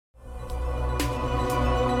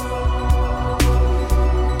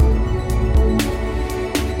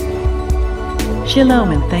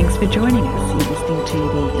Shalom and thanks for joining us. You're listening to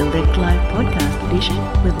the Elect Life Podcast Edition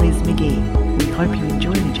with Liz McGee. We hope you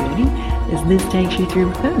enjoy the journey as Liz takes you through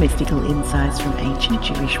her mystical insights from ancient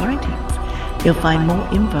Jewish writings. You'll find more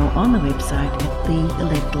info on the website at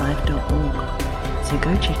theelectlife.org. So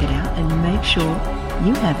go check it out and make sure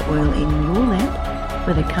you have oil in your lamp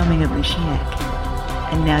for the coming of Mashiach.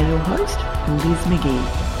 And now your host, Liz McGee.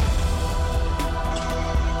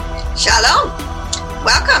 Shalom.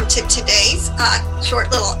 Welcome to today's short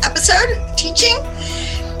little episode teaching.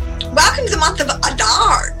 Welcome to the month of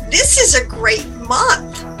Adar. This is a great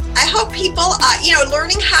month. I hope people,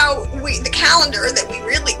 learning how the calendar that we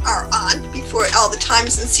really are on before all the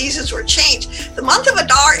times and seasons were changed. The month of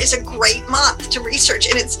Adar is a great month to research,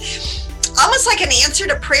 and it's almost like an answer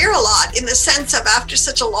to prayer a lot, in the sense of after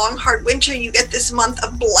such a long, hard winter, you get this month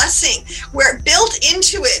of blessing where built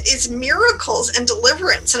into it is miracles and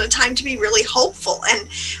deliverance and a time to be really hopeful. And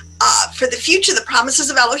for the future, the promises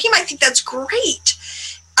of Elohim, I think that's great.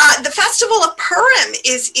 The festival of Purim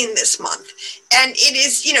is in this month, and it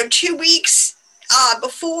is, 2 weeks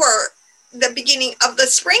before the beginning of the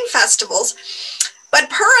spring festivals. But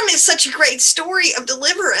Purim is such a great story of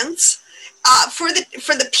deliverance for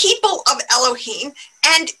the people of Elohim,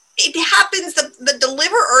 and it happens the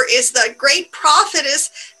deliverer is the great prophetess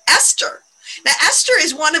Esther. Now, Esther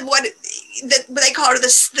is one of what they call her the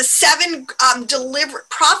seven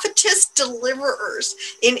prophetess deliverers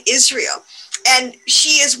in Israel, and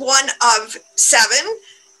she is one of seven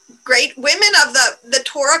great women of the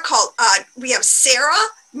Torah. Called we have Sarah,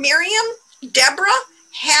 Miriam, Deborah,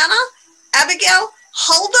 Hannah, Abigail,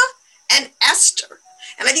 Huldah, and Esther.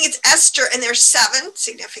 And I think it's Esther, and there's seven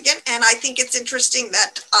significant. And I think it's interesting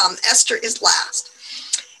that Esther is last.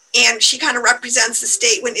 And she kind of represents the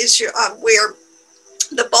state when Israel, where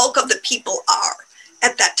the bulk of the people are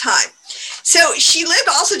at that time. So she lived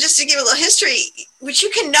also, just to give a little history, which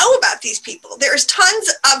you can know about these people. There's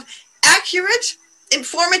tons of accurate,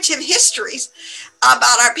 informative histories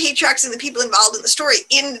about our patriarchs and the people involved in the story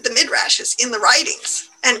in the midrashes, in the writings.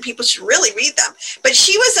 And people should really read them. But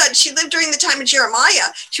she lived during the time of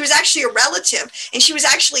Jeremiah. She was actually a relative, and she was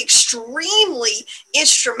actually extremely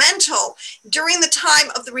instrumental during the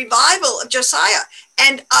time of the revival of Josiah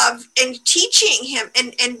and teaching him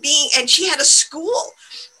and she had a school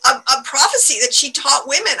of prophecy that she taught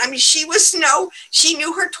women. I mean, she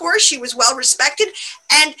knew her Torah. She was well respected,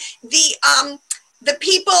 and the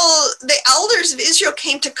people, the elders of Israel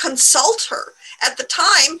came to consult her at the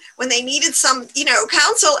time when they needed some,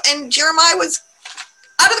 counsel, and Jeremiah was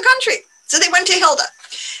out of the country. So they went to Hilda.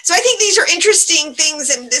 So I think these are interesting things,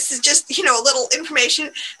 and this is just, a little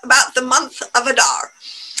information about the month of Adar.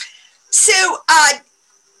 So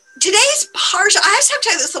today's parsha, I just have to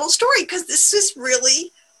tell you this little story because this is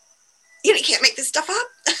really, you can't make this stuff up.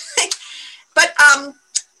 But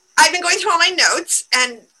I've been going through all my notes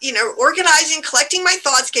and, organizing, collecting my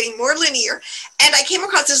thoughts, getting more linear, and I came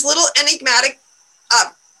across this little enigmatic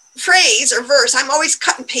phrase or verse. I'm always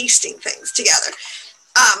cut and pasting things together.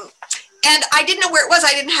 And I didn't know where it was.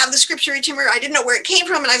 I didn't have the scripture to me. I didn't know where it came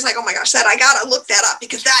from. And I was like, oh my gosh, I got to look that up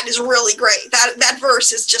because that is really great. That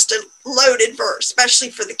verse is just a loaded verse, especially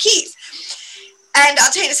for the keys. And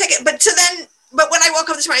I'll tell you in a second. But when I woke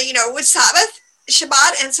up this morning, it was Sabbath,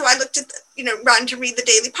 Shabbat. And so I looked at, run to read the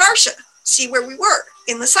daily parsha, see where we were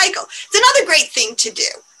in the cycle. It's another great thing to do,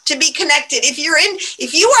 to be connected. If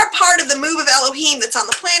you are part of the move of Elohim that's on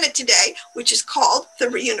the planet today, which is called the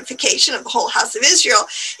reunification of the whole house of Israel,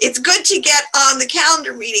 it's good to get on the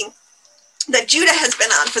calendar reading that Judah has been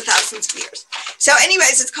on for thousands of years. So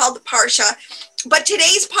anyways, it's called the Parsha. But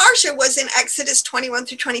today's Parsha was in Exodus 21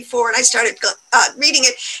 through 24, and I started reading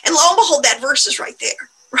it, and lo and behold, that verse is right there,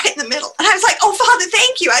 right in the middle. And I was like, oh, Father,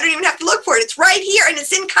 thank you. I don't even have to look for it. It's right here, and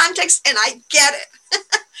it's in context, and I get it.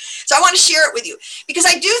 So I want to share it with you because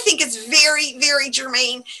I do think it's very, very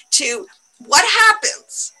germane to what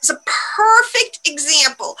happens. It's a perfect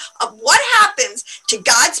example of what happens to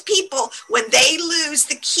God's people when they lose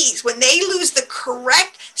the keys, when they lose the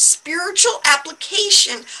correct spiritual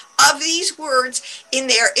application of these words in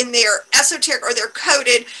their esoteric, or they're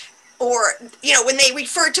coded, or, when they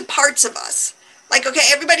refer to parts of us. Like, okay,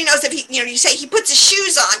 everybody knows if you say he puts his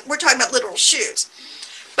shoes on, we're talking about literal shoes.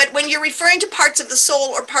 But when you're referring to parts of the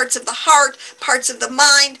soul or parts of the heart, parts of the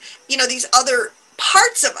mind, these other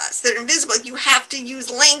parts of us that are invisible, you have to use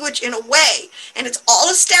language in a way. And it's all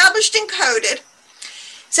established and coded.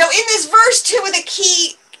 So in this verse, two of the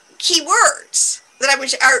key words that I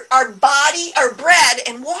wish are body, or bread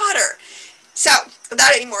and water. So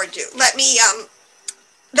without any more ado, let me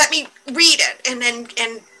read it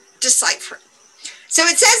and decipher it. So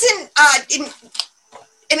it says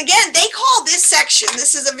in and again, they call this section,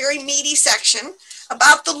 this is a very meaty section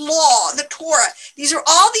about the law, the Torah. These are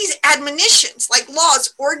all these admonitions, like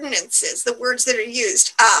laws, ordinances, the words that are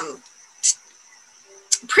used,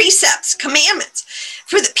 precepts, commandments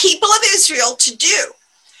for the people of Israel to do.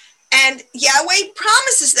 And Yahweh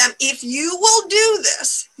promises them, if you will do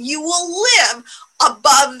this, you will live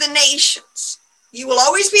above the nations. You will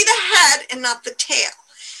always be the head and not the tail.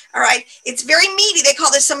 All right. It's very meaty. They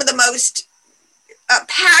call this some of the most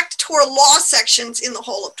packed Torah law sections in the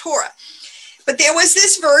whole of Torah. But there was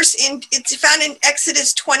this verse, it's found in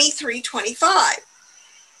Exodus 23:25.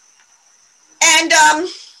 And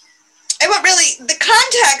what really, the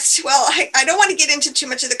context, well, I don't want to get into too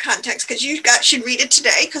much of the context because you should read it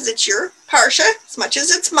today because it's your parsha as much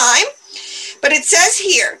as it's mine. But it says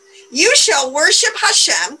here, you shall worship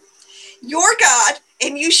Hashem, your God,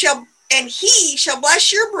 and he shall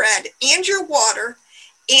bless your bread and your water,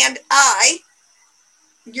 and I,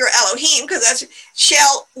 your Elohim, because that's,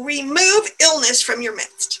 shall remove illness from your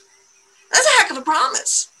midst. That's a heck of a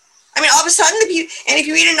promise. I mean, all of a sudden, if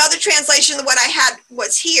you read another translation of what I had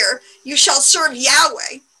was here, you shall serve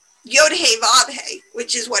Yahweh, Yod-Heh Vav-Heh,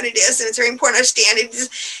 which is what it is, and it's very important to understand. It is,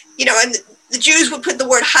 and the Jews would put the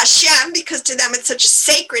word Hashem because to them it's such a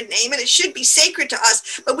sacred name, and it should be sacred to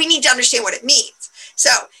us, but we need to understand what it means.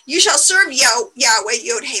 So, you shall serve Yahweh,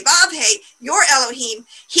 Yod-Heh Vav-Heh, your Elohim.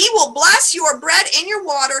 He will bless your bread and your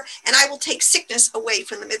water, and I will take sickness away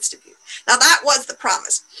from the midst of you. Now, that was the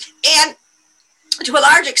promise. And to a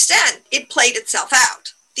large extent, it played itself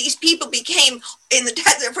out. These people became, in the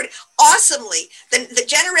desert, awesomely, the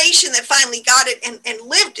generation that finally got it and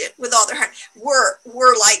lived it with all their heart were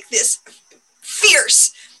like this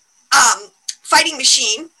fierce fighting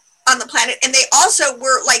machine on the planet. And they also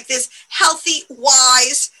were like this healthy,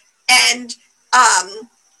 wise, and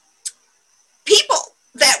people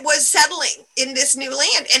that was settling in this new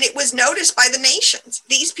land. And it was noticed by the nations.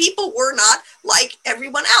 These people were not like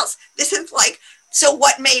everyone else. This is like, so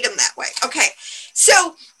what made them that way? Okay,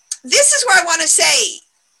 so this is where I want to say,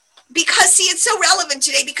 because see, it's so relevant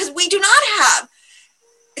today, because we do not have,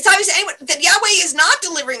 it's obvious that Yahweh is not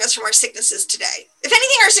delivering us from our sicknesses today. If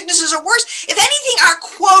anything, our sicknesses are worse. If anything, our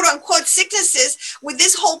quote unquote sicknesses with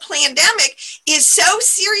this whole pandemic is so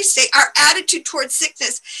serious today, our attitude towards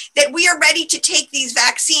sickness, that we are ready to take these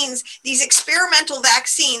vaccines, these experimental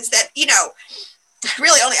vaccines that,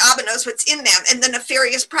 really only Abba knows what's in them, and the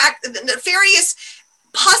nefarious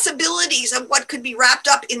possibilities of what could be wrapped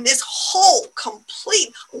up in this whole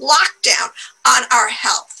complete lockdown on our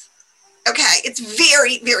health. Okay, it's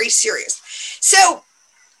very, very serious. So,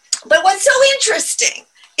 but what's so interesting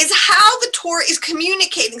is how the Torah is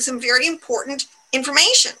communicating some very important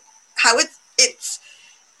information. How it's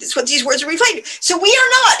what these words are reflecting. So we are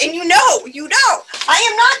not, and you know, I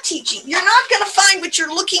am not teaching. You're not going to find what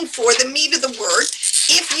you're looking for, the meat of the word,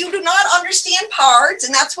 if you do not understand parts,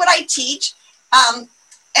 and that's what I teach, ARDES.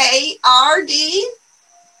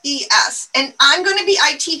 And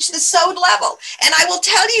I teach the sod level. And I will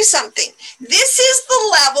tell you something. This is the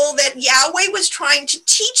level that Yahweh was trying to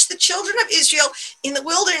teach the children of Israel in the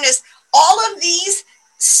wilderness. All of these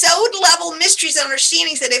sod level mysteries and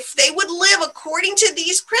understandings, that if they would live according to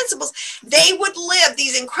these principles, they would live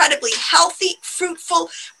these incredibly healthy, fruitful,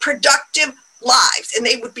 productive lives, and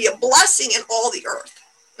they would be a blessing in all the earth,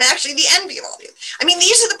 and actually the envy of all the earth. I mean,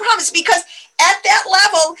 these are the promises, because at that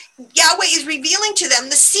level, Yahweh is revealing to them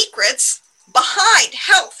the secrets behind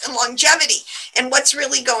health and longevity, and what's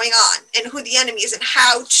really going on, and who the enemy is, and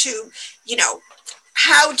how to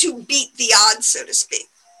beat the odds, so to speak.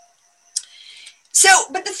 So,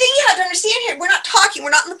 but the thing you have to understand here, we're not in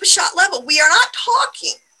the Peshat level. We are not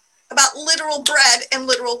talking about literal bread and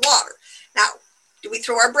literal water. Now, do we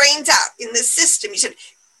throw our brains out in this system? You said,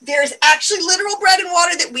 there's actually literal bread and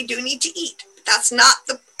water that we do need to eat. But that's not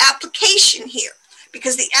the application here,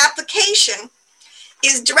 because the application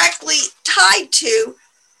is directly tied to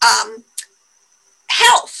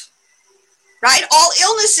health. Right? All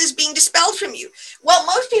illnesses being dispelled from you. Well,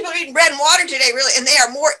 most people are eating bread and water today, really, and they are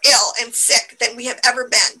more ill and sick than we have ever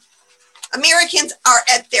been. Americans are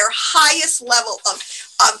at their highest level of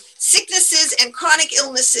sicknesses and chronic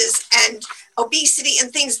illnesses and obesity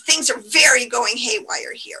and things. Things are very going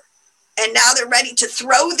haywire here. And now they're ready to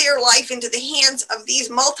throw their life into the hands of these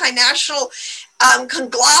multinational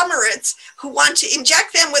conglomerates who want to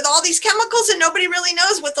inject them with all these chemicals, and nobody really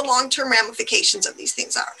knows what the long-term ramifications of these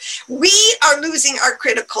things are. We are losing our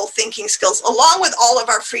critical thinking skills along with all of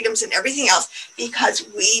our freedoms and everything else because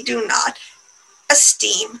we do not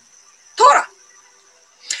esteem Torah.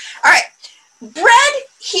 All right, bread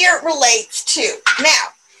here relates to,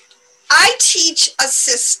 now, I teach a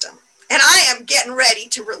system, And I am getting ready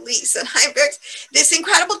to release this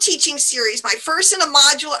incredible teaching series, my first in a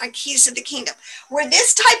module on Keys to the Kingdom, where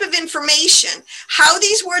this type of information, how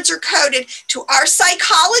these words are coded to our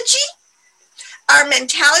psychology, our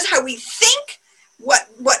mentality, how we think, what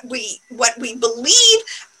we believe,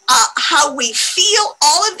 how we feel,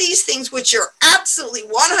 all of these things, which are absolutely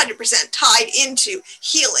 100% tied into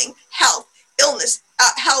healing, health, illness,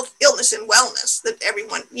 and wellness, that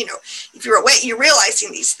everyone, if you're awake, you're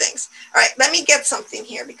realizing these things. All right, let me get something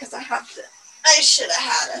here because I should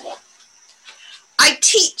have had it. I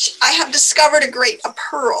teach. I have discovered a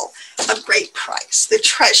pearl of great price, the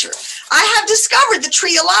treasure. I have discovered the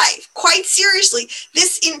tree of life. Quite seriously,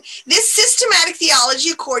 this systematic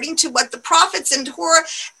theology, according to what the prophets and Torah,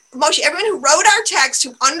 Moshe, everyone who wrote our text,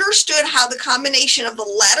 who understood how the combination of the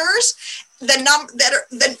letters, that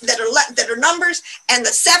are numbers, and the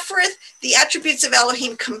Sephiroth, the attributes of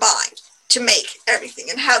Elohim combined to make everything,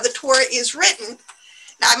 and how the Torah is written.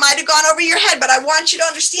 Now, I might have gone over your head, but I want you to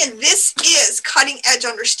understand this is cutting edge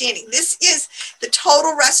understanding. This is the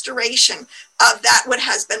total restoration of that what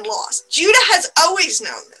has been lost. Judah has always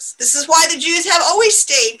known this. This is why the Jews have always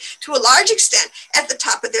stayed, to a large extent, at the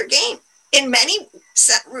top of their game in many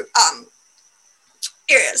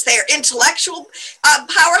areas. They are intellectual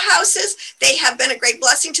powerhouses. They have been a great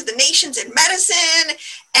blessing to the nations in medicine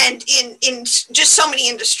and in just so many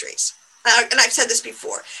industries. And I've said this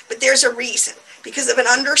before, but there's a reason, because of an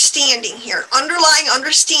understanding here, underlying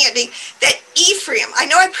understanding that Ephraim, I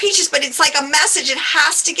know I preach this, but it's like a message. It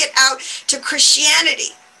has to get out to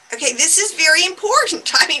Christianity. Okay, this is very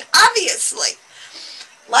important. I mean, obviously,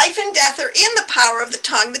 life and death are in the power of the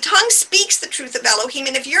tongue. The tongue speaks the truth of Elohim,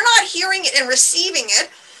 and if you're not hearing it and receiving it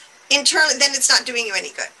internally, then it's not doing you any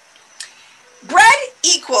good. Bread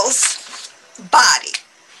equals body.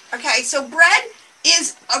 Okay, so bread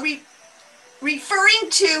is referring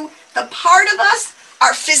to the part of us,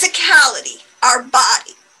 our physicality, our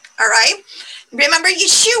body. All right? Remember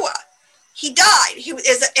Yeshua. He died.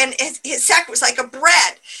 And his sacrifice was like a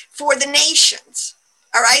bread for the nations.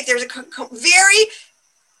 All right? There's a very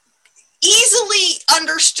easily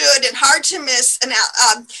understood and hard to miss,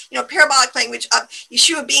 parabolic language of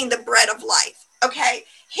Yeshua being the bread of life. Okay?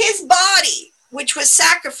 His body, which was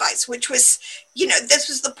sacrifice, which was, this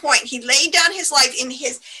was the point. He laid down his life in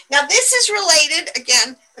his. Now, this is related,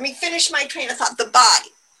 again, let me finish my train of thought, the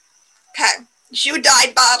body. Okay, Yeshua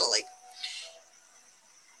died bodily.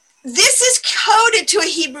 This is coded to a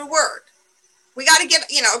Hebrew word. We got to get,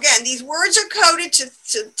 again, these words are coded to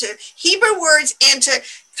Hebrew words and to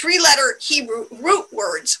three-letter Hebrew root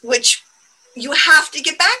words, which you have to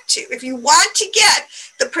get back to if you want to get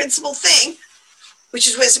the principal thing, which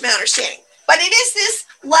is wisdom and understanding. But it is this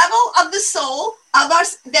level of the soul of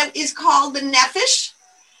us that is called the nephesh.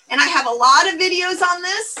 And I have a lot of videos on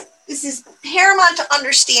this. This is paramount to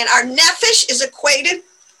understand. Our nephesh is equated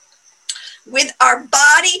with our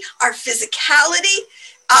body, our physicality,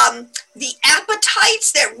 the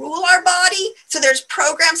appetites that rule our body. So there's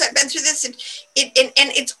programs, I've been through this, and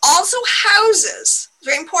it also houses,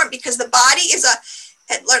 very important, because the body is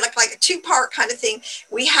like a two-part kind of thing.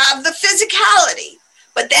 We have the physicality,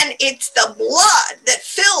 but then it's the blood that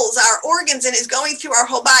fills our organs and is going through our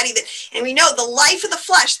whole body. And we know the life of the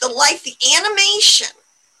flesh, the animation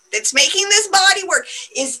that's making this body work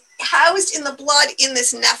is housed in the blood in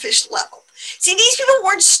this nephesh level. See, these people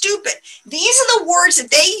weren't stupid. These are the words that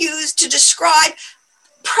they use to describe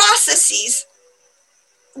processes,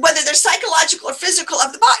 whether they're psychological or physical,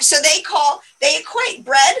 of the body. So they equate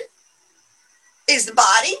bread is the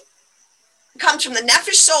body, it comes from the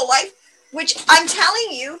nephesh soul life, which I'm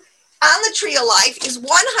telling you, on the tree of life is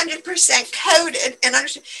 100% coded and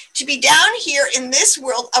understood to be down here in this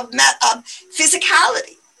world of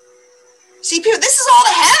physicality. See, people, this is all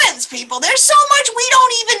the heavens, people. There's so much we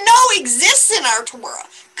don't even know exists in our Torah.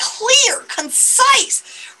 Clear, concise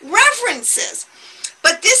references.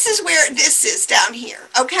 But this is where this is down here,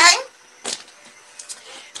 okay?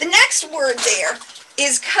 The next word there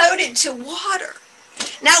is coded to water.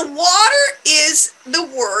 Now, water is the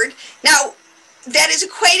word, now, that is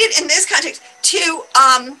equated in this context to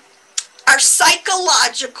our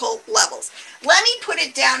psychological levels. Let me put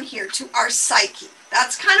it down here to our psyche.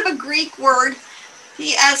 That's kind of a Greek word,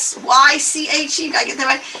 P-S-Y-C-H-E. I get that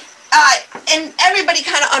right. And everybody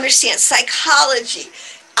kind of understands psychology.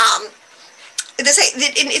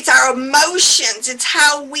 It's our emotions. It's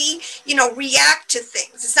how we, react to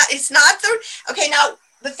things. It's not the, okay, now,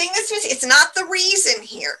 the thing that's missing, it's not the reason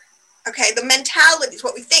here. Okay, the mentality is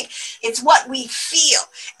what we think. It's what we feel.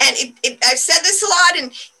 And I've said this a lot,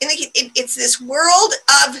 and it's this world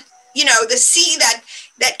of, the sea that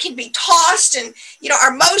that can be tossed, and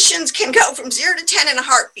our emotions can go from 0 to 10 in a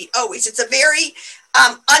heartbeat. Always, it's a very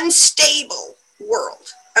unstable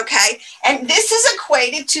world. Okay, and this is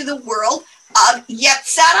equated to the world of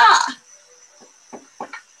Yetzirah.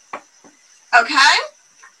 Okay,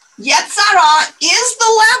 Yetzirah is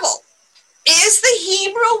the level, is the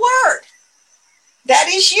Hebrew word that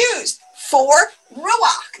is used for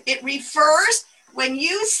Ruach. It refers, when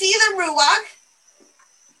you see the Ruach,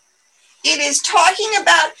 it is talking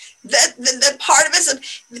about the part of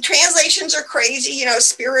us. The translations are crazy,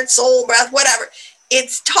 spirit, soul, breath, whatever.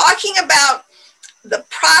 It's talking about the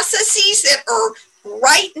processes that are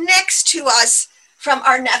right next to us from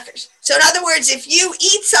our nefesh. So in other words, if you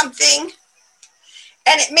eat something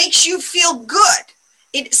and it makes you feel good,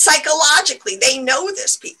 psychologically, they know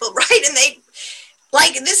this, people, right? And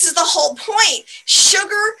this is the whole point.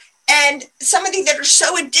 Sugar and some of these that are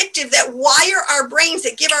so addictive that wire our brains,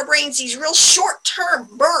 that give our brains these real short-term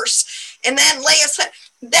bursts, and then lay us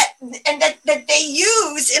that they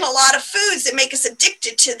use in a lot of foods that make us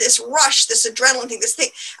addicted to this rush, this adrenaline thing, this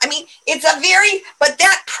thing. I mean, but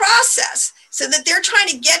that process, so that they're trying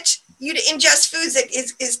to get you to ingest foods that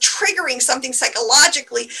is triggering something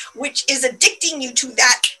psychologically, which is addicting you to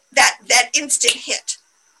that instant hit.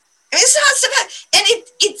 I mean, it's not stuff, and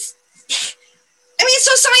it's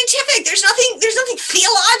so scientific. There's nothing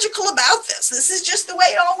theological about this. This is just the way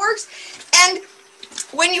it all works. And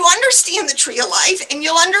when you understand the tree of life, and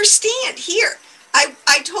you'll understand here,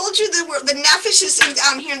 I told you the nefesh is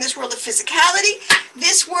down here in this world of physicality.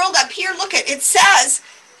 This world up here, look at it, says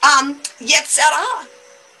Yetzirah.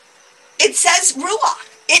 It says Ruach.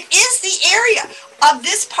 It is the area of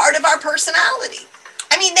this part of our personality.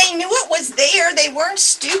 I mean, they knew it was there. They weren't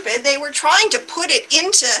stupid. They were trying to put it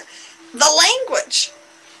into the language.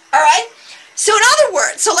 All right? So in other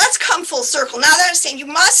words, so let's come full circle. Now that I'm saying you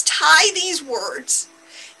must tie these words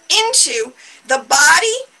into the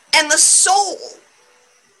body and the soul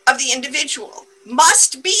of the individual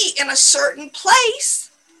must be in a certain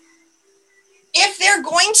place if they're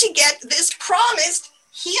going to get this promised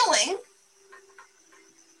healing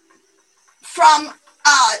from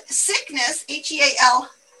sickness,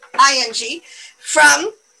 Healing,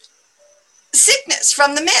 from sickness,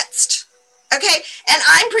 from the midst. Okay, and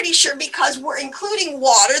I'm pretty sure because we're including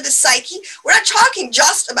water, the psyche, we're not talking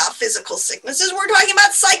just about physical sicknesses, we're talking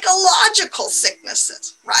about psychological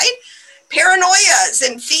sicknesses, right? Paranoias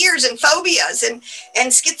and fears and phobias and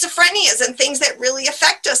schizophrenias and things that really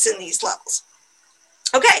affect us in these levels.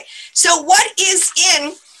 Okay, so what is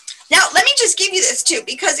in, now let me just give you this too,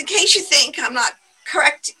 because in case you think I'm not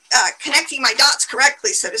connecting my dots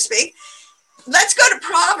correctly, so to speak, let's go to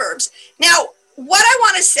Proverbs. Now, what I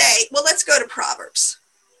want to say, well, let's go to Proverbs,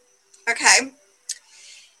 okay?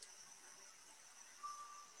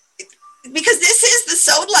 Because this is the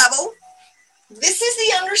sod level, this is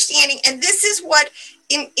the understanding, and this is what,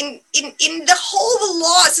 in the whole of the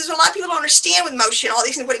laws, this is what a lot of people don't understand with Moshe and all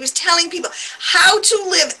these things, what he was telling people, how to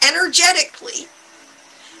live energetically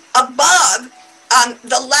above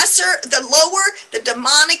the lesser, the lower, the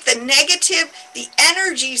demonic, the negative, the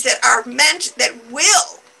energies that are meant, that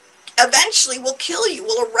will eventually will kill you,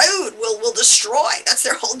 will erode, will destroy. That's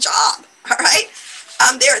their whole job. All right.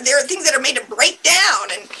 There are things that are made to break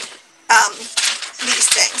down and these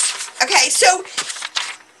things. Okay. So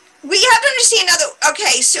we have to understand now.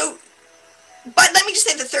 Okay. So, but let me just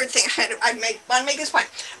say the third thing. I want to make this point.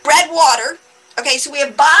 Bread, water. Okay, so we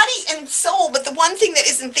have body and soul, but the one thing that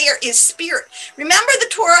isn't there is spirit. Remember the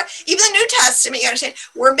Torah, even the New Testament, you understand,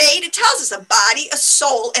 we're made, it tells us a body, a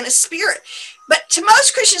soul, and a spirit. But to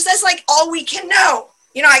most Christians, that's like all we can know.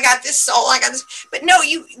 I got this soul, I got this. But no,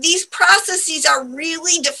 these processes are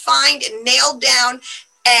really defined and nailed down.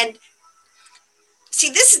 And see,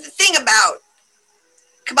 this is the thing about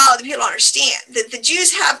Kabbalah that people don't understand, that the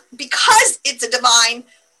Jews have, because it's a divine,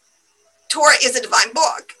 Torah is a divine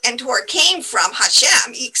book, and Torah came from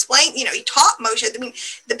Hashem. He explained, he taught Moshe. I mean,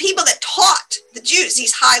 the people that taught the Jews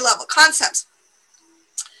these high-level concepts.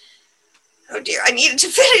 Oh dear, I needed to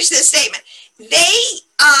finish this statement.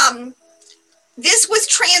 This was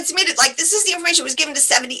transmitted, like this is the information that was given to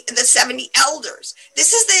the 70 elders.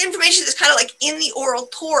 This is the information that's kind of like in the oral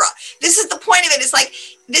Torah. This is the point of it. It's like,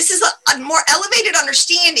 this is a more elevated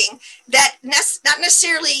understanding that not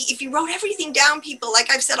necessarily, if you wrote everything down, people, like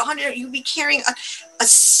I've said 100, you'd be carrying a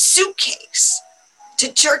suitcase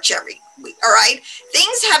to church every week, all right?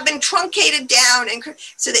 Things have been truncated down and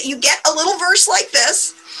so that you get a little verse like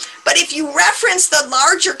this. But if you reference the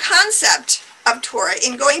larger concept of Torah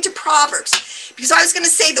in going to Proverbs, because I was going to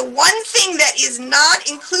say the one thing that is not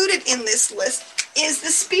included in this list is the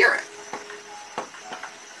spirit,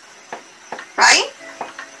 right?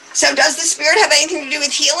 So does the spirit have anything to do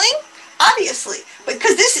with healing? Obviously,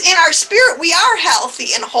 because this in our spirit we are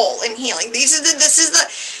healthy and whole and healing. This is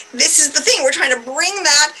the thing. We're trying to bring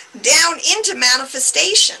that down into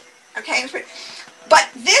manifestation. Okay, but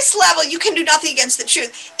this level you can do nothing against the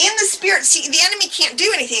truth. In the spirit, see, the enemy can't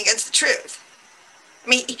do anything against the truth. I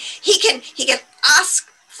mean, he can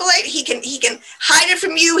oscillate, he can hide it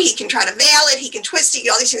from you, he can try to veil it, he can twist it,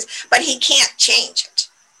 all these things, but he can't change it.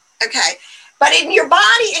 Okay, but in your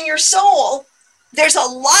body and your soul, there's a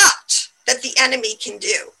lot that the enemy can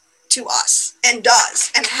do to us, and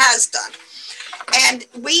does, and has done. And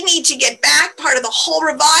we need to get back part of the whole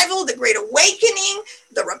revival, the great awakening,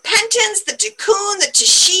 the repentance, the tikkun, the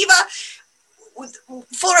teshiva,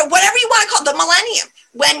 for whatever you want to call it, the millennium.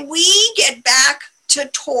 When we get back to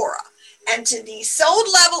Torah and to these soul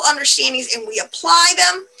level understandings and we apply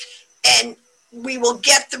them, and we will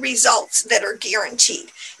get the results that are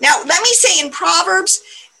guaranteed. Now, let me say in Proverbs,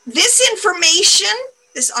 this information,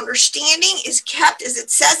 this understanding is kept, as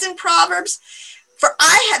it says in Proverbs, for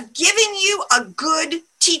I have given you a good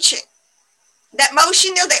teaching. That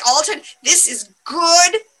motion there, they altered. This is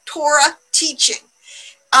good Torah teaching.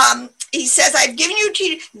 He says, I've given you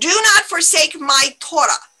teaching. Do not forsake my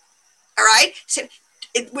Torah. All right? So,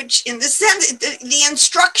 which in this sense, the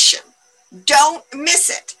instruction. Don't miss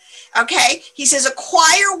it. Okay? He says,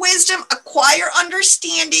 acquire wisdom, acquire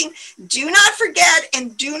understanding. Do not forget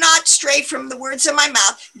and do not stray from the words of my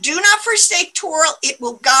mouth. Do not forsake Torah. It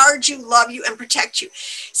will guard you, love you, and protect you.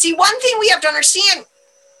 See, one thing we have to understand,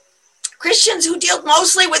 Christians who deal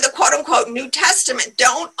mostly with the quote-unquote New Testament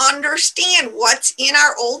don't understand what's in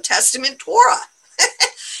our Old Testament Torah.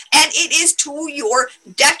 And it is to your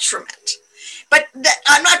detriment. But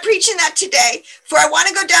I'm not preaching that today, for I want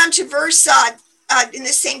to go down to verse in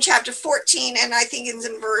this same chapter 14, and I think it's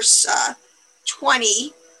in verse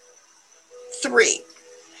 23.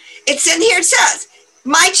 It's in here, it says,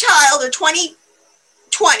 my child, or 20,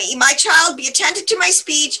 my child, be attentive to my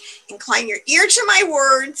speech, incline your ear to my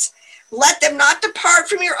words, let them not depart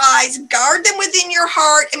from your eyes, guard them within your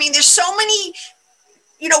heart. I mean, there's so many,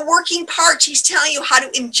 working parts. He's telling you how to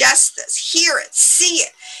ingest this, hear it, see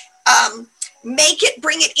it, make it,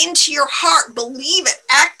 bring it into your heart, believe it,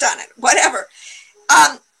 act on it, whatever.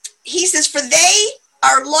 He says, for they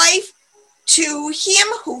are life to him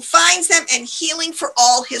who finds them and healing for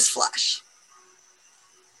all his flesh.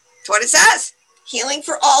 That's what it says, healing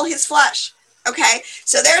for all his flesh. Okay,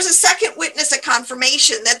 so there's a second witness, a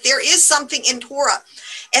confirmation that there is something in Torah.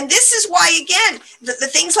 And this is why, again, the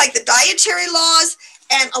things like the dietary laws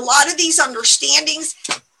and a lot of these understandings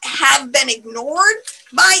have been ignored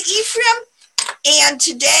by Ephraim. And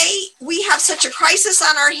today we have such a crisis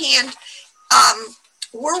on our hand.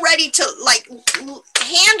 We're ready to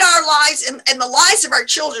hand our lives and the lives of our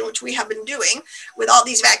children, which we have been doing with all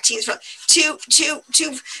these vaccines, to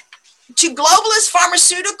globalist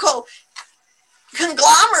pharmaceutical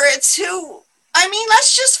conglomerates who,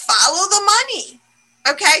 let's just follow the money.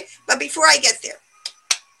 Okay, but before I get there,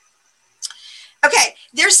 okay,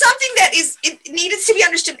 there's something that it needs to be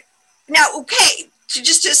understood. Now, okay, to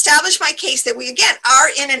establish my case that we, again, are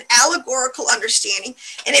in an allegorical understanding.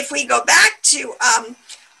 And if we go back to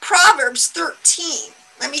Proverbs 13,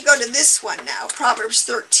 let me go to this one now, Proverbs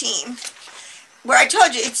 13, where I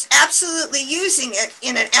told you it's absolutely using it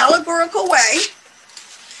in an allegorical way,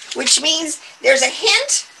 which means there's a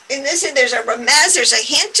hint in this, and there's a remez, there's a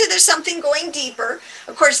hint to there's something going deeper.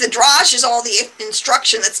 Of course, the drash is all the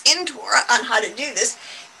instruction that's in Torah on how to do this.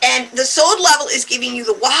 And the soul level is giving you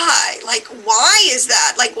the why. Like, why is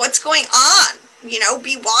that? Like, what's going on?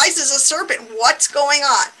 Be wise as a serpent. What's going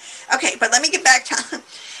on? Okay, but let me get back to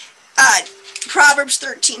Proverbs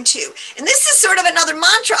 13:2. And this is sort of another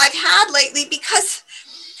mantra I've had lately, because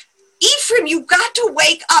Ephraim, you've got to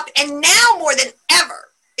wake up. And now more than ever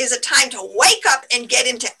is a time to wake up and get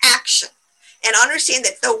into action. And understand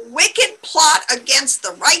that the wicked plot against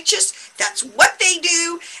the righteous. That's what they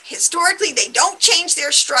do. Historically, they don't change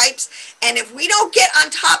their stripes. And if we don't get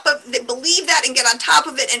on top of it, believe that and get on top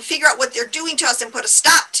of it and figure out what they're doing to us and put a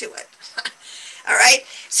stop to it. All right.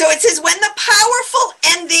 So it says, when the powerful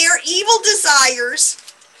and their evil desires,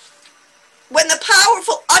 when the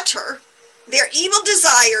powerful utter their evil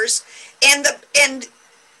desires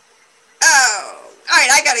all right,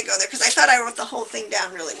 I got to go there because I thought I wrote the whole thing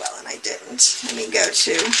down really well and I didn't. Let me go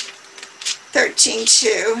to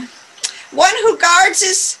 13:2. One who guards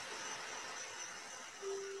his...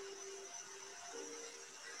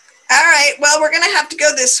 All right, well, we're going to have to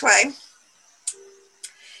go this way.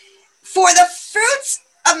 For the fruits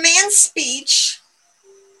of man's speech,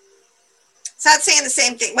 it's not saying the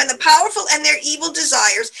same thing. When the powerful and their evil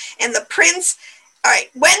desires and the prince All right.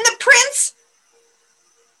 When the prince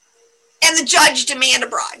and the judge demand a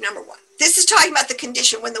bribe, number one. This is talking about the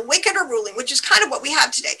condition when the wicked are ruling, which is kind of what we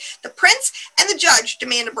have today. The prince and the judge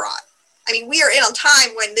demand a bribe. I mean, we are in a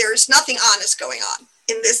time when there's nothing honest going on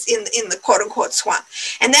in the quote unquote swamp.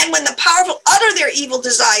 And then when the powerful utter their evil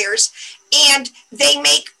desires and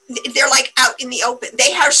they're like out in the open.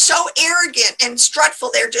 They are so arrogant and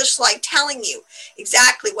strutful. They're just like telling you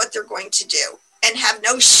exactly what they're going to do and have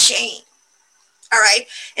no shame. All right.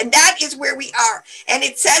 And that is where we are. And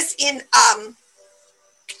it says in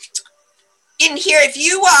here, if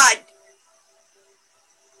you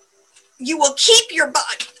will keep your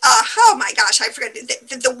body. Oh my gosh, I forgot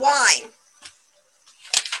the wine.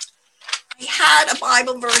 I had a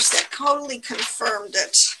Bible verse that totally confirmed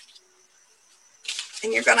it.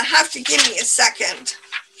 And you're going to have to give me a second.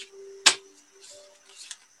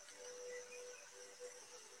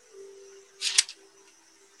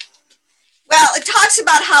 Well, it talks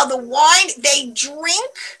about how the wine, they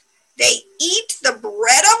eat the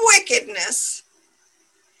bread of wickedness,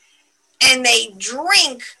 and they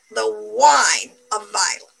drink the wine of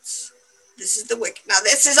violence. This is the wicked. Now,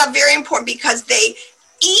 this is very important because they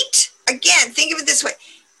eat, again, think of it this way,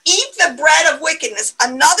 eat the bread of wickedness.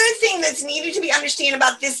 Another thing that's needed to be understood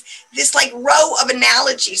about this like row of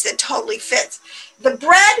analogies that totally fits. The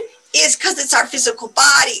bread is because it's our physical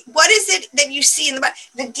body. What is it that you see in the body?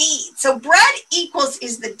 The deeds. So bread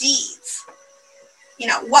is the deeds. You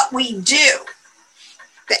know, what we do,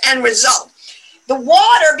 the end result. The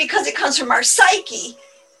water, because it comes from our psyche,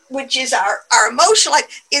 which is our emotional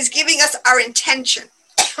life, is giving us our intention.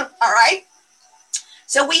 All right?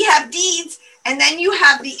 So we have deeds, and then you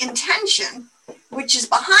have the intention, which is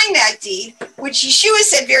behind that deed, which Yeshua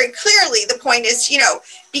said very clearly. The point is,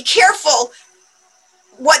 be careful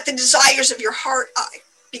what the desires of your heart are,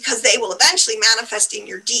 because they will eventually manifest in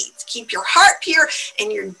your deeds. Keep your heart pure,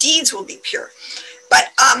 and your deeds will be pure.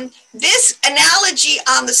 But this analogy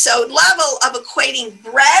on the sod level of equating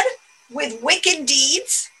bread with wicked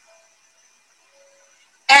deeds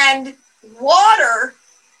and water,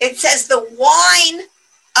 it says the wine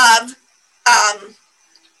of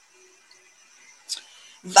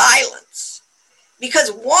violence,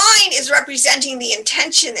 because wine is representing the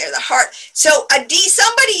intention there, the heart. So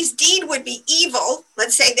somebody's deed would be evil.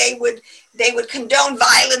 Let's say they would condone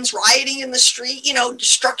violence, rioting in the street,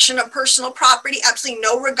 destruction of personal property, absolutely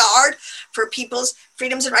no regard for people's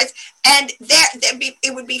freedoms and rights. And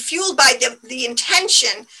it would be fueled by the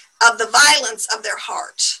intention of the violence of their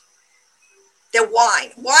heart. The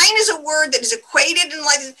wine. Wine is a word that is equated in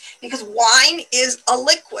life because wine is a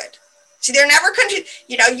liquid. See, they're never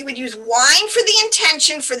you would use wine for the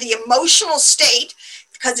intention, for the emotional state,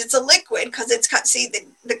 because it's a liquid, because it's see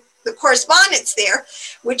the correspondence there,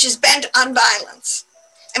 which is bent on violence.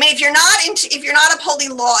 I mean, if you're not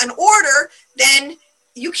upholding law and order, then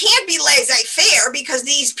you can't be laissez-faire, because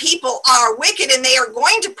these people are wicked and they are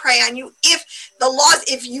going to prey on you if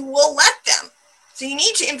you will let them. So you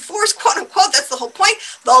need to enforce, quote unquote, that's the whole point,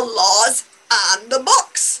 the laws on the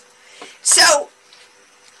books. So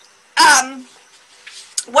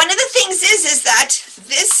one of the things is that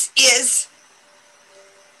this is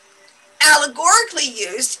allegorically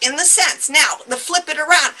used in the sense. Now, to flip it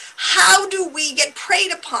around, how do we get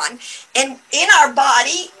preyed upon in our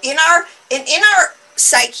body, in our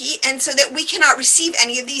psyche, and so that we cannot receive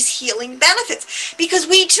any of these healing benefits? Because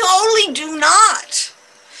we totally do not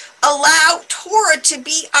allow Torah to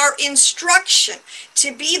be our instruction,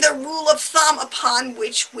 to be the rule of thumb upon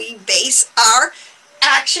which we base our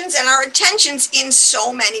actions and our intentions in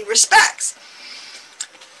so many respects.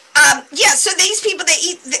 So these people, they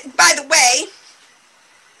eat, by the way,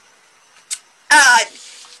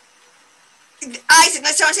 Isaac,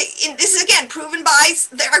 that's what I'm saying, this is again proven by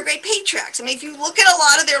our great patriarchs. I mean, if you look at a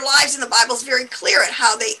lot of their lives in the Bible, it's very clear at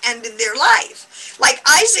how they ended their life. Like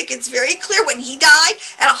Isaac, it's very clear when he died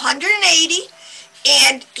at 180,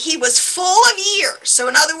 and he was full of years. So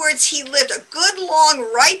in other words, he lived a good,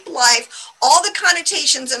 long, ripe life. All the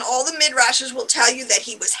connotations and all the midrashes will tell you that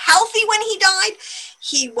he was healthy when he died.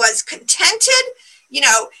 He was contented.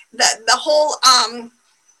 The whole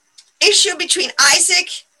issue between Isaac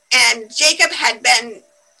and Jacob had been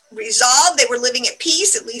resolved. They were living at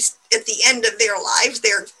peace, at least at the end of their lives.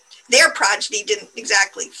 Their progeny didn't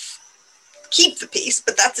exactly keep the peace,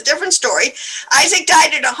 but that's a different story. Isaac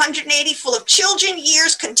died at 180, full of children,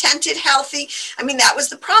 years, contented, healthy. I mean, that was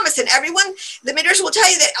the promise. And everyone, the Midrash will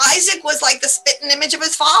tell you that Isaac was like the spitting image of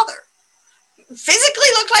his father. Physically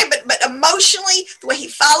looked like, but emotionally, the way he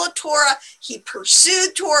followed Torah, he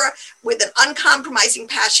pursued Torah with an uncompromising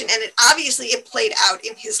passion, and it played out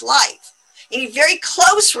in his life. in a very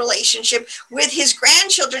close relationship with his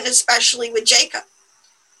grandchildren, especially with Jacob.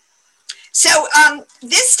 So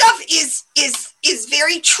this stuff is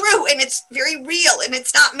very true, and it's very real, and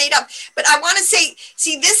it's not made up. But I want to say,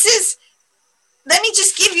 see, let me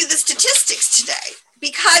just give you the statistics today,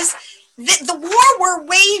 because the war we're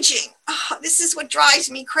waging, this is what drives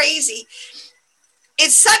me crazy.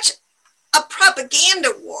 It's such a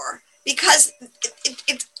propaganda war, because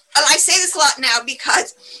and I say this a lot now,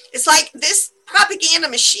 because it's like this propaganda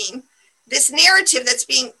machine, this narrative that's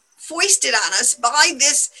being foisted on us by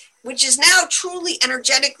this, which is now truly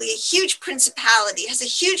energetically a huge principality, has a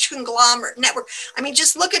huge conglomerate network. I mean,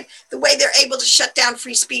 just look at the way they're able to shut down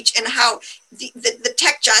free speech, and how the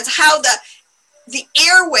tech giants, how the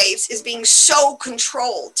airwaves is being so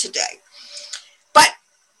controlled today. But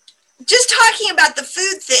just talking about the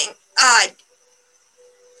food thing, I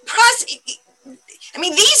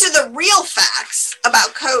mean, these are the real facts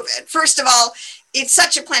about COVID. First of all, it's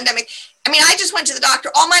such a pandemic. I mean, I just went to the doctor.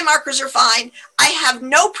 All my markers are fine. I have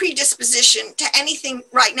no predisposition to anything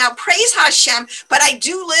right now. Praise Hashem. But I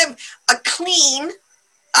do live a clean,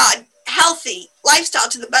 healthy lifestyle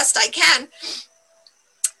to the best I can.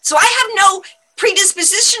 So I have no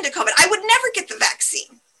predisposition to COVID. I would never get the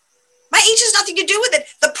vaccine. My age has nothing to do with it.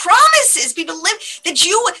 The promise is people live that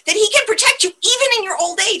he can protect you even in your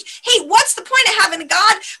old age. Hey, what's the point of having a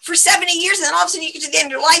God for 70 years and then all of a sudden you get to the end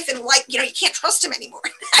of your life and you can't trust him anymore?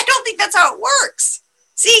 I don't think that's how it works.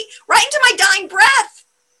 See, right into my dying breath.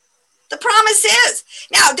 The promise is.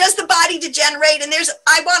 Now, does the body degenerate? And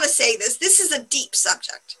I want to say this is a deep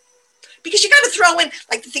subject. Because you got to throw in,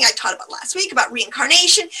 like the thing I taught about last week, about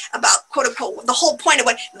reincarnation, about quote unquote, the whole point of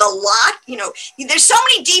what the lot, there's so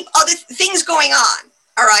many deep other things going on.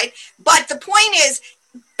 All right. But the point is,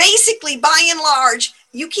 basically, by and large,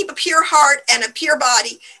 you keep a pure heart and a pure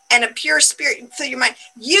body and a pure spirit through your mind,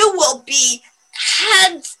 you will be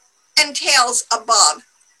heads and tails above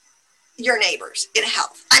your neighbors in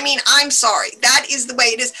health. I mean, I'm sorry. That is the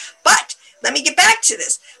way it is. But let me get back to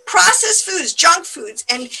this. Processed foods, junk foods,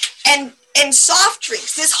 and soft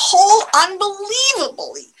drinks, this whole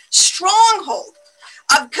unbelievably stronghold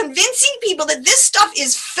of convincing people that this stuff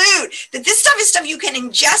is food, that this stuff is stuff you can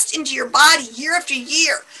ingest into your body year after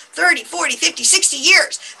year, 30, 40, 50, 60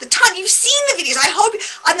 years. You've seen the videos, I hope,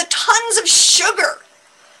 on the tons of sugar.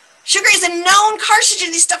 Sugar is a known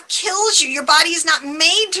carcinogen. This stuff kills you. Your body is not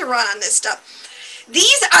made to run on this stuff.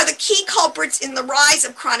 These are the key culprits in the rise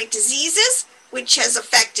of chronic diseases, which has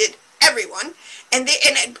affected everyone, and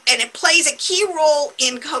it plays a key role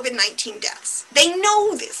in COVID-19 deaths. They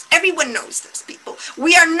know this. Everyone knows this, people.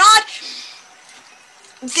 We have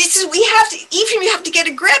to get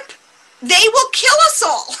a grip. They will kill us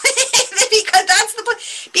all because that's the point.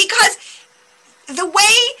 Because the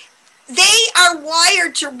way they are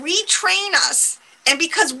wired to retrain us, and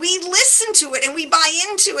because we listen to it and we buy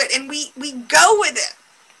into it and we go with it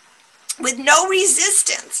with no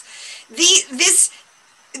resistance, this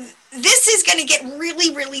is going to get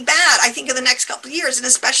really, really bad, I think, in the next couple of years, and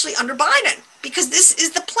especially under Biden, because this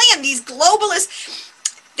is the plan. These globalists,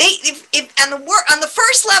 on the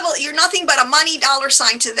first level, you're nothing but a money dollar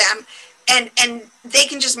sign to them, and they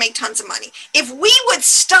can just make tons of money. If we would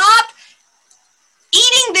stop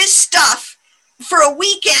eating this stuff for a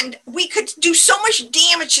weekend, we could do so much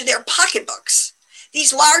damage to their pocketbooks.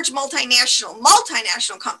 These large multinational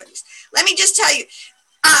companies. Let me just tell you,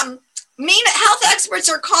 health experts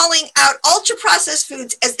are calling out ultra-processed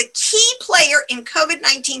foods as the key player in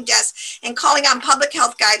COVID-19 deaths and calling on public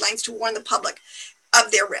health guidelines to warn the public of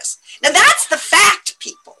their risks. Now, that's the fact,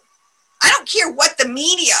 people. I don't care what the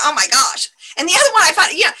media, oh my gosh. And the other one I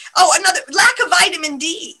found, another lack of vitamin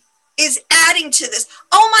D is adding to this.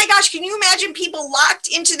 Oh my gosh, can you imagine people locked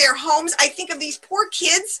into their homes? I think of these poor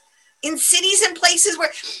kids in cities and places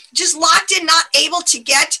where just locked in, not able to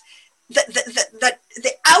get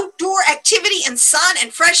the outdoor activity and sun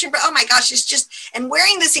and fresh and oh my gosh, it's just, and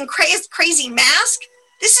wearing this crazy mask.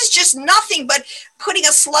 This is just nothing but putting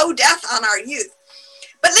a slow death on our youth.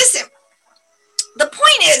 But listen, the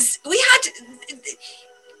point is,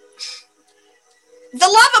 the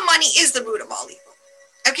love of money is the root of all evil.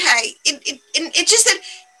 Okay, it just that.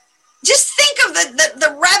 Just think of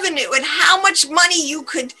the revenue and how much money you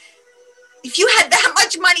could, if you had that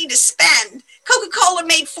much money to spend. Coca-Cola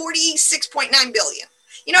made $46.9 billion.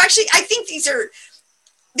 Actually, I think these are in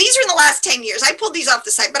the last 10 years. I pulled these off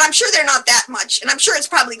the site, but I'm sure they're not that much, and I'm sure it's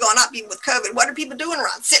probably going up even with COVID. What are people doing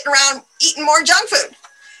around? Sitting around eating more junk food.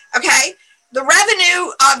 Okay, the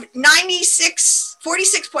revenue of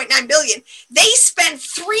 $46.9 billion. They spent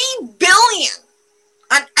 $3 billion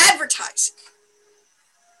on advertising.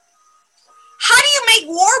 How do you make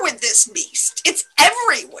war with this beast? It's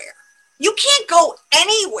everywhere. You can't go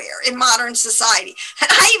anywhere in modern society.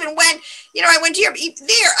 And I even went, I went to Europe,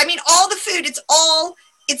 all the food,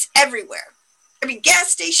 it's everywhere. Every gas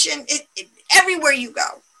station, everywhere you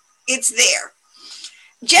go, it's there.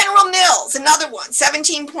 General Mills, another one,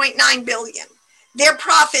 17.9 billion. Their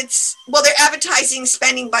profits, their advertising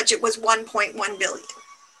spending budget was 1.1 billion.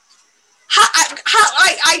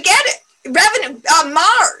 I get it. Revenue,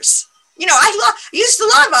 Mars. I used to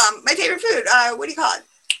love my favorite food. What do you call it?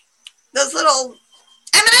 Those little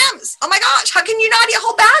M&Ms. Oh my gosh, how can you not eat a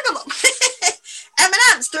whole bag of them?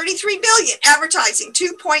 M&Ms, 33 billion. Advertising,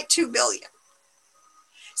 2.2 billion.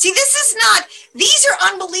 See, these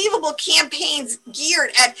are unbelievable campaigns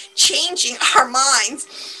geared at changing our minds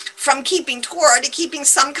from keeping Torah to keeping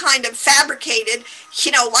some kind of fabricated,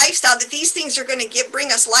 lifestyle, that these things are going to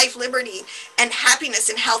bring us life, liberty, and happiness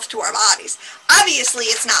and health to our bodies. Obviously,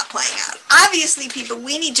 it's not playing out. Obviously, people,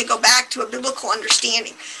 we need to go back to a biblical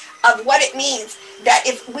understanding of what it means that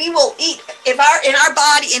if we will eat, in our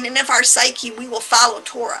body and in our psyche, we will follow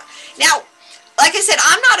Torah. Now, like I said,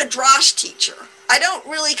 I'm not a drosh teacher. I don't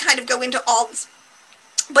really kind of go into all this,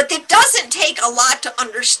 but it doesn't take a lot to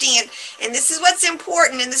understand. And this is what's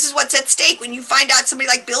important, and this is what's at stake when you find out somebody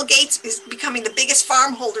like Bill Gates is becoming the biggest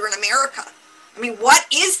farm holder in America. I mean, what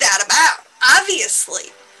is that about?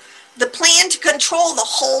 Obviously, the plan to control the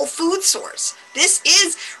whole food source. This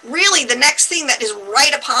is really the next thing that is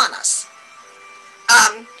right upon us.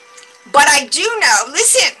 But I do know,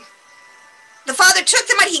 listen, the Father took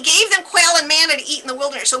them out, he gave them quail and manna to eat in the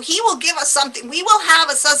wilderness. So he will give us something. We will have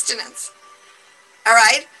a sustenance. All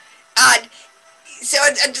right? So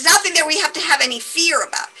it's nothing that we have to have any fear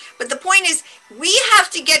about. But the point is, we have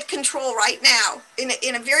to get control right now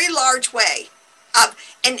in a very large way.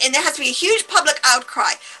 And there has to be a huge public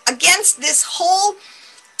outcry against this whole,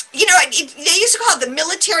 they used to call it the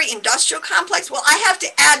military-industrial complex. Well, I have to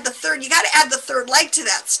add you got to add the third leg to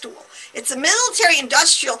that stool. It's a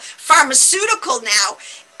military-industrial pharmaceutical now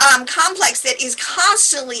complex that is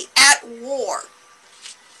constantly at war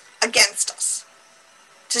against us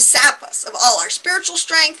to sap us of all our spiritual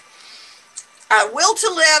strength, our will to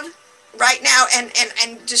live right now,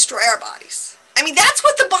 and destroy our bodies. I mean, that's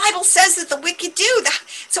what the Bible says that the wicked do.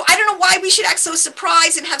 So I don't know why we should act so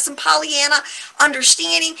surprised and have some Pollyanna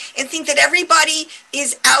understanding and think that everybody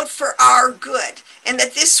is out for our good. And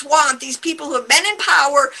that this swamp, these people who have been in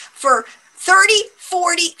power for 30,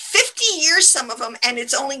 40, 50 years, some of them, and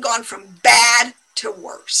it's only gone from bad to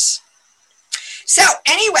worse. So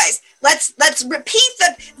anyways, let's repeat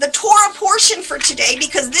the Torah portion for today,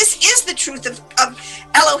 because this is the truth of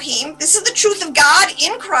Elohim. This is the truth of God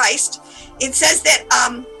in Christ. It says that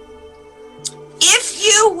if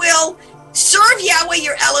you will serve Yahweh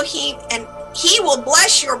your Elohim, and he will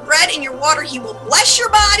bless your bread and your water, he will bless your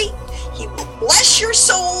body, he will bless your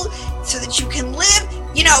soul, so that you can live,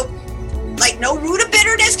 like no root of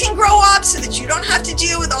bitterness can grow up, so that you don't have to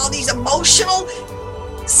deal with all these emotional,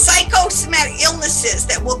 psychosomatic illnesses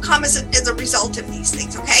that will come as a result of these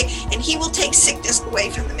things, okay? And he will take sickness away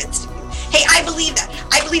from the midst of you. Hey, I believe that.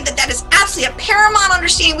 I believe that is absolutely a paramount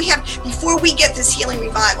understanding we have before we get this healing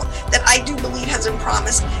revival, that I do believe has been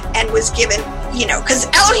promised and was given, because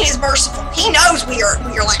Elohim is merciful. He knows we are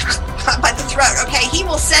like by the throat, okay? He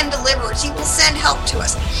will send deliverers. He will send help to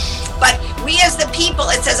us. But we as the people,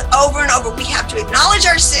 it says over and over, we have to acknowledge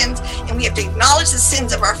our sins, and we have to acknowledge the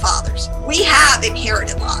sins of our fathers. We have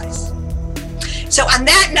inherited lies. So on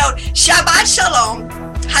that note, Shabbat Shalom.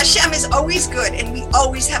 Hashem is always good, and we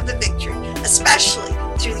always have the victory, especially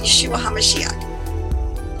through Yeshua HaMashiach.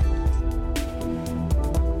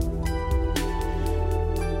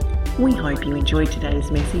 We hope you enjoyed today's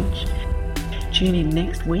message. Tune in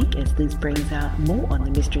next week as Liz brings out more on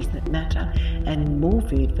the mysteries that matter and more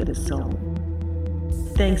food for the soul.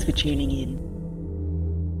 Thanks for tuning in.